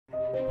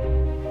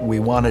We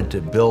wanted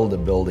to build a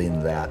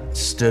building that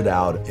stood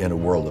out in a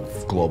world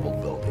of global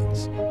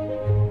buildings.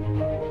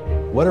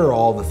 What are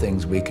all the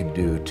things we could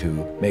do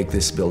to make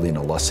this building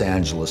a Los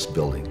Angeles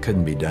building?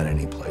 Couldn't be done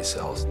anyplace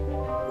else.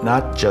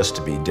 Not just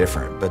to be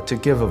different, but to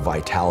give a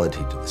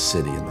vitality to the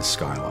city and the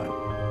skyline.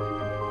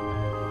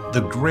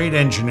 The great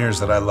engineers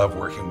that I love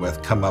working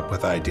with come up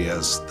with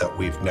ideas that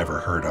we've never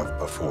heard of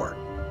before.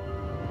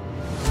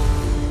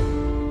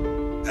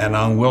 And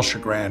on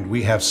Wilshire Grand,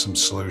 we have some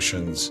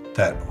solutions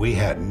that we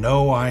had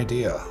no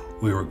idea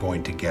we were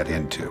going to get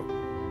into.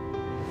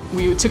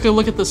 We took a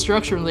look at the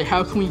structure and like,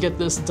 how can we get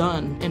this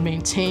done and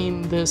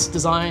maintain this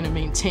design and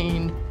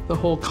maintain the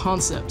whole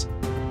concept?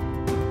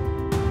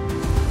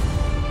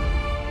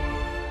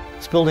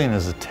 This building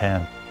is a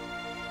 10.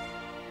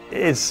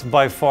 It's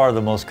by far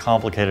the most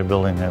complicated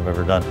building I've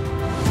ever done.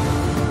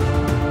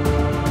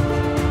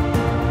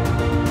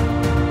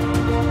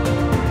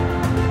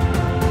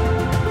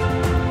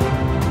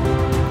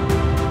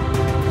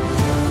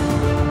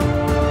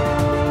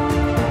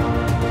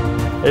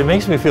 It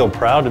makes me feel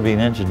proud to be an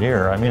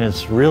engineer. I mean,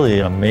 it's really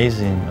an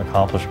amazing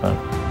accomplishment.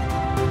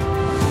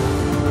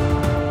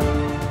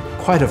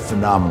 Quite a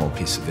phenomenal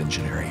piece of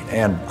engineering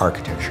and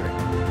architecture.